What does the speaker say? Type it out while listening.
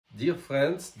Dear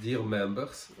friends, dear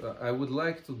members, I would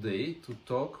like today to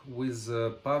talk with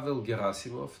Pavel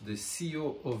Gerasimov, the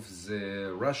CEO of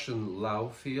the Russian law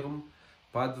firm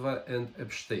Padva and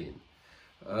Epshtein.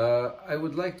 I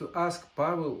would like to ask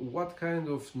Pavel what kind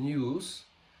of new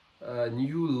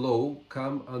law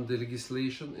come under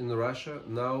legislation in Russia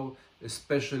now,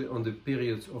 especially on the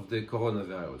period of the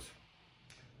coronavirus.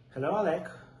 Hello Oleg,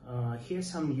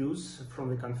 here's some news from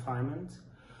the confinement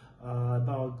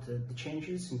about the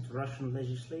changes into Russian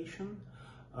legislation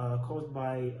caused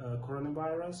by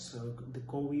coronavirus, the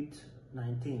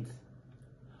COVID-19.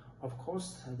 Of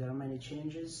course, there are many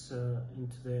changes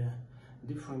into the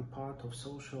different part of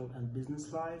social and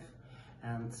business life,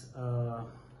 and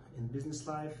in business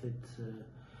life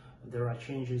there are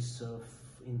changes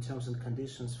in terms and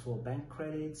conditions for bank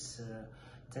credits,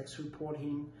 tax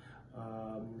reporting,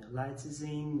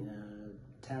 licensing,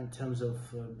 terms of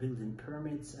building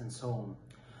permits, and so on.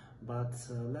 But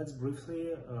let's briefly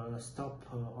stop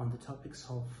on the topics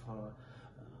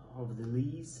of the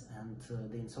lease and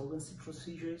the insolvency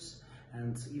procedures,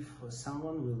 and if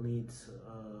someone will need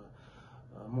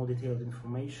more detailed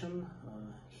information,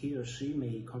 he or she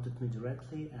may contact me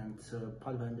directly, and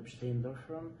Padva and Epstein law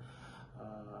firm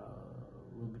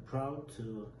will be proud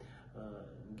to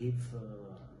give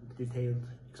detailed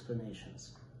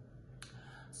explanations.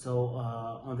 So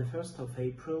on the 1st of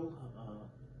April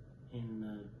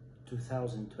in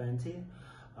 2020,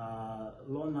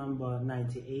 law number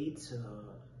 98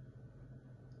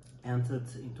 entered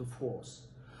into force.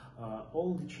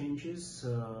 All the changes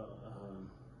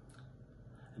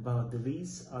about the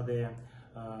lease are the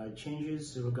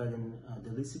changes regarding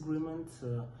the lease agreement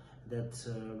that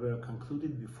were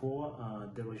concluded before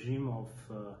the regime of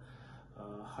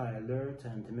high alert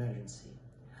and emergency.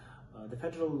 The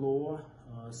federal law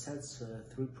sets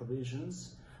three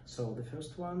provisions. So the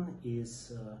first one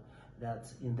is that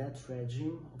in that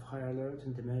regime of high alert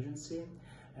and emergency,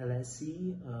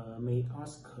 LSE may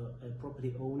ask a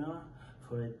property owner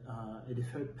for a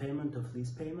deferred payment of lease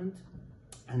payment,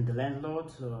 and the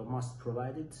landlord must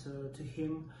provide it to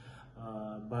him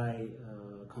by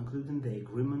concluding the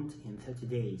agreement in 30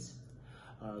 days.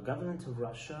 Government of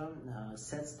Russia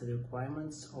sets the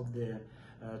requirements of the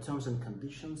terms and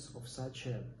conditions of such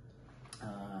a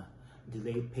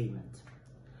delayed payment.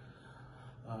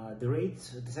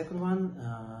 The second one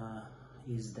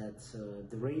is that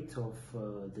the rate of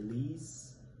the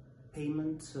lease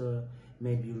payment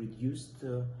may be reduced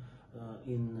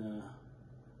in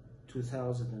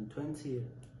 2020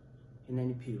 in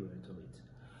any period of it.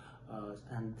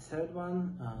 And the third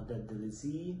one, that the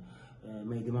lessee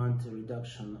may demand a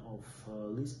reduction of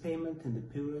lease payment in the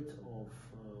period of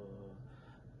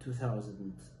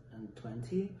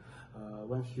 2020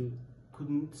 when he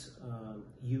couldn't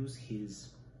use his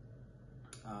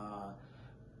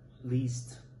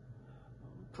leased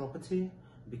property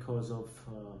because of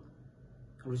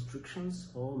restrictions,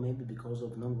 or maybe because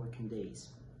of non-working days.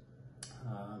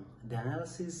 The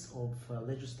analysis of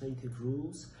legislative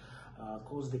rules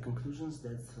caused the conclusions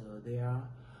that they are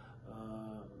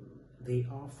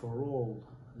for all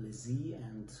lessee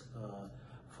and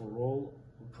for all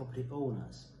property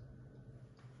owners.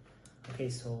 Okay,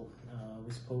 so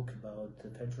we spoke about the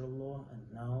federal law, and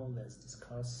now let's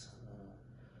discuss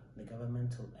the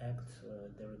governmental act,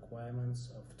 the requirements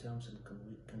of terms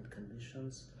and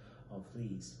conditions of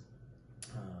lease.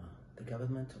 The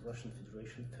government of Russian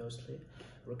Federation firstly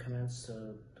recommends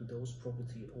to those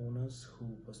property owners who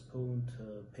postponed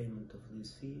payment of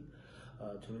lease fee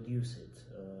to reduce it,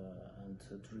 and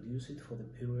to reduce it for the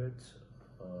period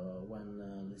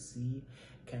when lessee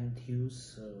can't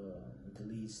use the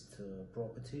leased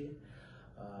property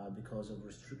because of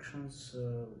restrictions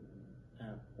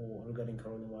or regarding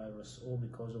coronavirus, or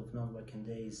because of non-working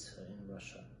days in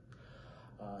Russia.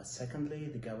 Secondly,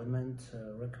 the government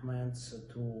recommends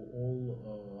to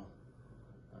all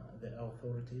the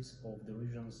authorities of the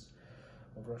regions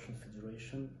of Russian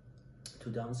Federation to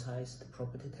downsize the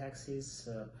property taxes,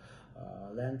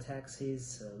 land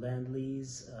taxes, land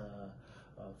lease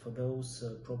for those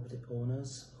property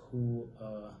owners who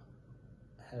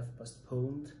have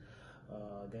postponed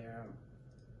their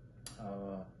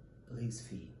lease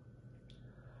fee.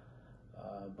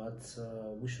 But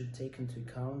we should take into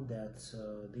account that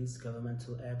this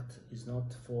governmental act is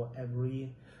not for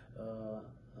every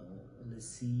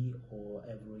lessee or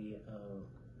every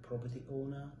property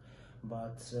owner,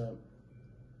 but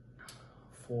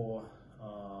for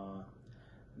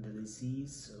the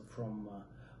lessees from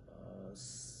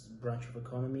branch of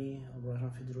economy of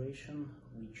Russian Federation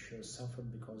which suffered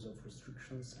because of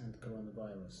restrictions and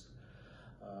coronavirus.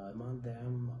 Among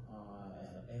them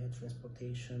are air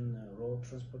transportation, road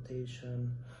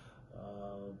transportation,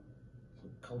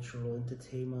 cultural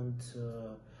entertainment,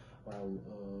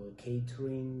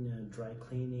 catering, dry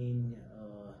cleaning,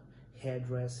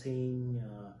 hairdressing,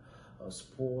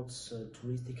 sports,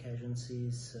 touristic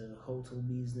agencies, hotel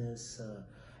business,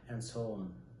 and so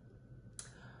on.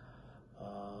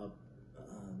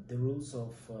 The rules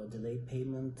of delayed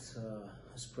payment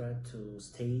spread to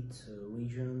state,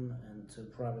 region,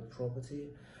 and private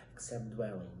property, except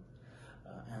dwelling,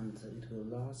 and it will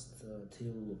last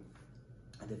till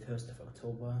the 1st of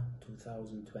October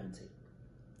 2020.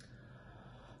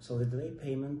 So the delayed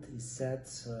payment is set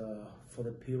for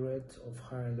the period of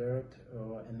high alert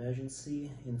or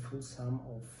emergency in full sum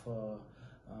of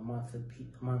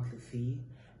monthly fee,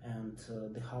 and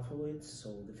the half of it,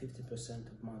 so the 50%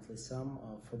 of monthly sum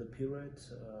for the period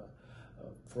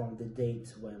from the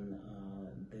date when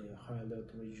the high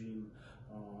alert regime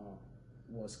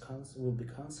will be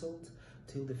cancelled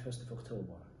till the 1st of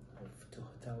October of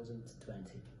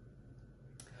 2020.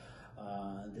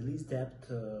 The lease debt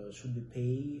should be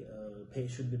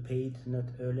paid not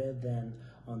earlier than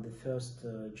on the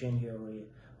 1st January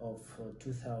of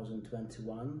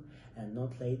 2021 and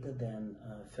not later than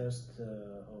 1st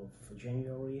of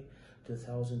January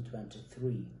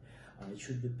 2023. It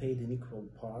should be paid in equal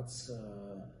parts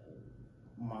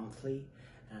monthly,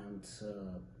 and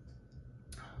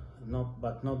not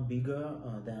bigger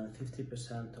than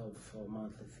 50% of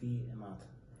monthly fee a month.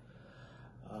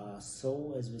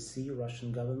 So, as we see,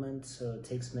 Russian government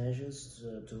takes measures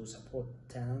to support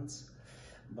tenants,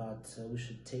 but we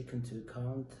should take into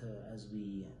account, as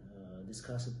we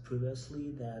discussed it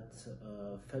previously, that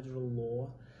federal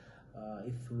law,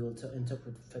 if we will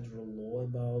interpret federal law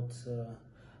about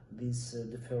this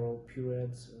deferral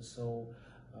period, so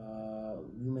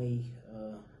we may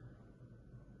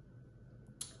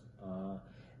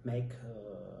make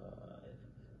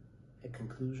a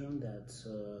conclusion that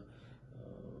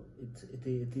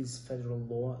this federal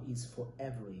law is for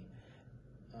every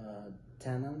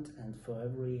tenant and for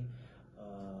every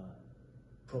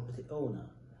property owner,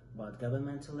 but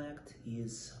governmental act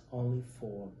is only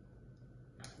for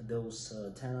those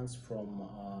tenants from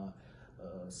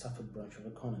suffered branch of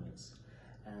economies,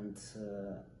 and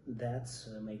that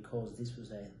may cause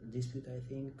disputes I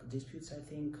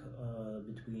think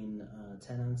between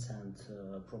tenants and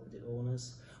property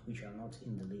owners, which are not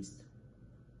in the list.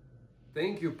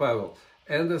 Thank you, Pavel.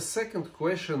 And the second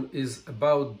question is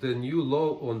about the new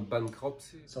law on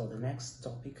bankruptcy. So the next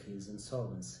topic is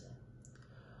insolvency.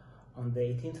 On the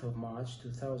 18th of March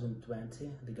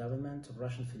 2020, the government of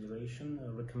Russian Federation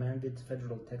recommended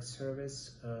Federal Tax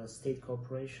Service, state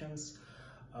corporations,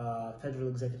 federal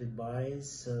executive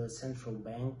bodies, central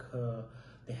bank,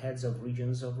 the heads of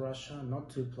regions of Russia not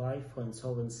to apply for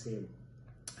insolvency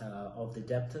of the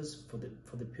debtors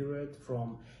for the period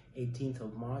from 18th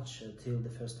of March till the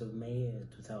 1st of May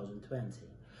 2020.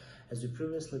 As we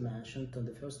previously mentioned, on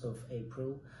the 1st of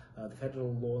April, the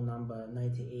federal law number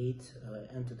 98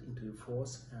 entered into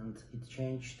force, and it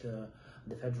changed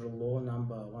the federal law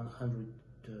number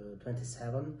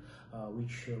 127,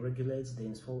 which regulates the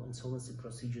insolvency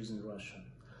procedures in Russia.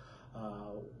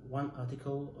 One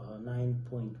article,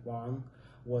 9.1,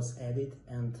 was added,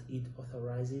 and it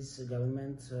authorizes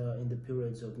government in the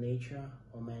periods of nature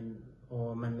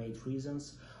or man-made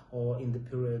reasons, or in the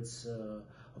periods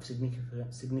of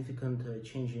significant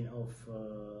changing of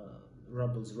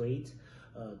ruble's rate,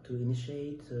 to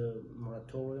initiate a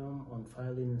moratorium on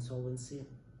filing insolvency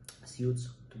suits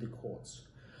to the courts.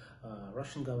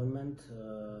 Russian government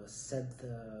set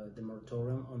the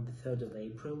moratorium on the 3rd of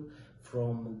April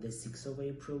from the 6th of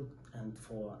April and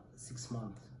for 6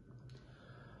 months.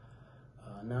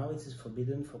 Now it is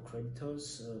forbidden for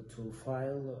creditors to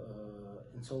file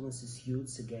insolvency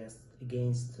suits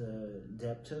against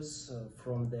debtors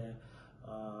from the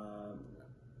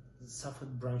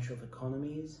suffered branch of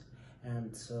economies,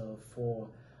 and for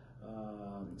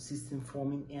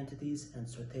system-forming entities and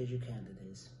strategic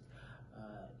entities.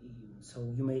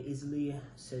 So you may easily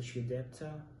search your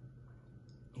debtor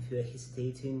if you are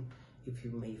hesitating if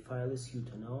you may file a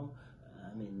suit or no.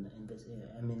 I mean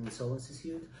insolvency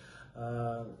suit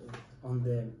on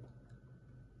the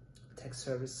tax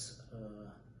service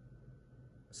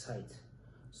site.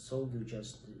 So you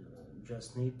just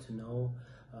need to know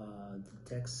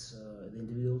the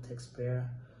individual taxpayer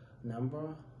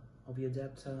number of your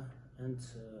debtor, and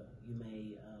you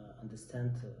may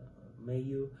understand may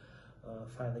you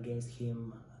file against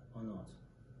him or not.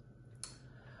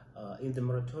 In the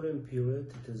moratorium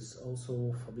period, it is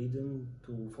also forbidden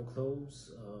to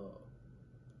foreclose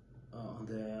on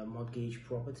the mortgage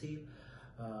property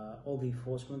All the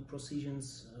enforcement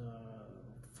procedures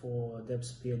for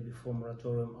debts paid before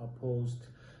moratorium are paused.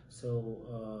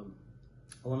 So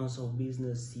owners of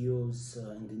business, CEOs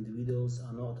and individuals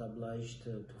are not obliged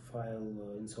to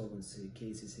file insolvency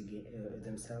cases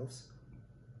themselves,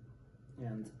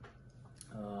 and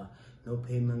no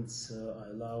payments are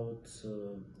allowed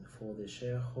for the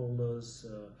shareholders.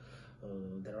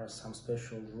 There are some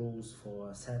special rules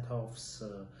for set-offs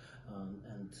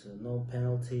and no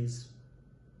penalties.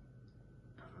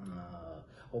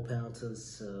 All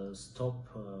penalties stop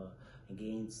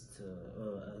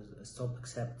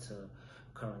except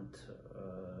current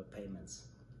payments.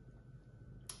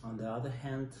 On the other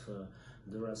hand,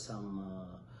 there are some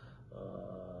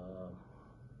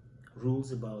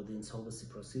rules about the insolvency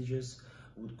procedures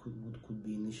which could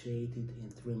be initiated in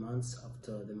 3 months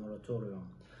after the moratorium.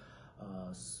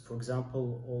 For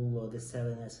example, all the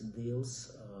selling asset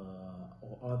deals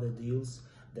or other deals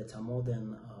that are more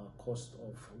than cost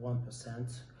of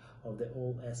 1% of the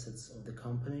all assets of the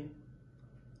company,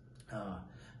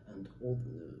 and all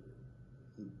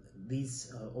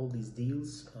these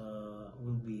deals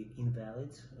will be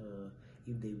invalid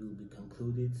if they will be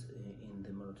concluded in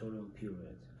the moratorium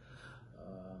period.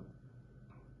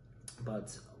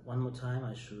 But one more time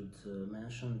I should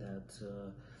mention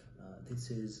that this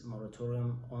is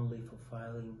moratorium only for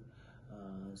filing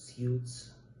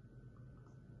suits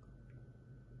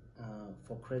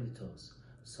for creditors.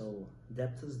 So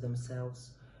debtors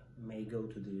themselves may go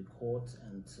to the court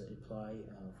and apply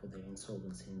for their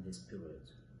insolvency in this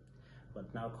period.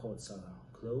 But now courts are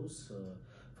closed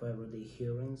for everyday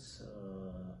hearings.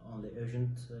 Only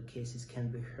urgent cases can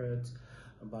be heard,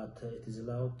 but it is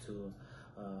allowed to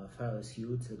file a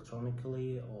suit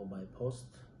electronically or by post,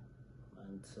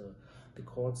 and the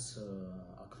courts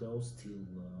are closed till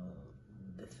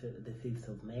the 5th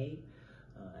of May,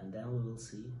 and then we will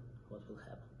see what will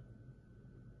happen.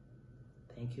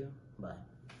 Thank you. Bye.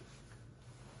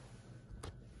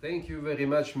 Thank you very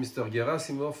much, Mr.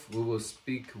 Gerasimov. We will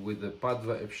speak with the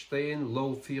Padva Epshtein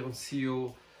law firm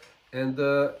CEO, and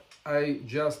I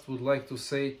just would like to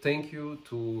say thank you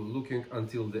to looking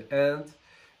until the end.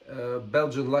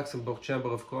 Belgian-Luxembourg Chamber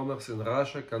of Commerce in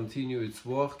Russia continue its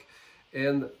work,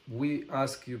 and we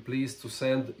ask you please to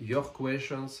send your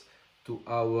questions to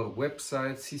our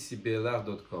website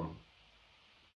ccblr.com.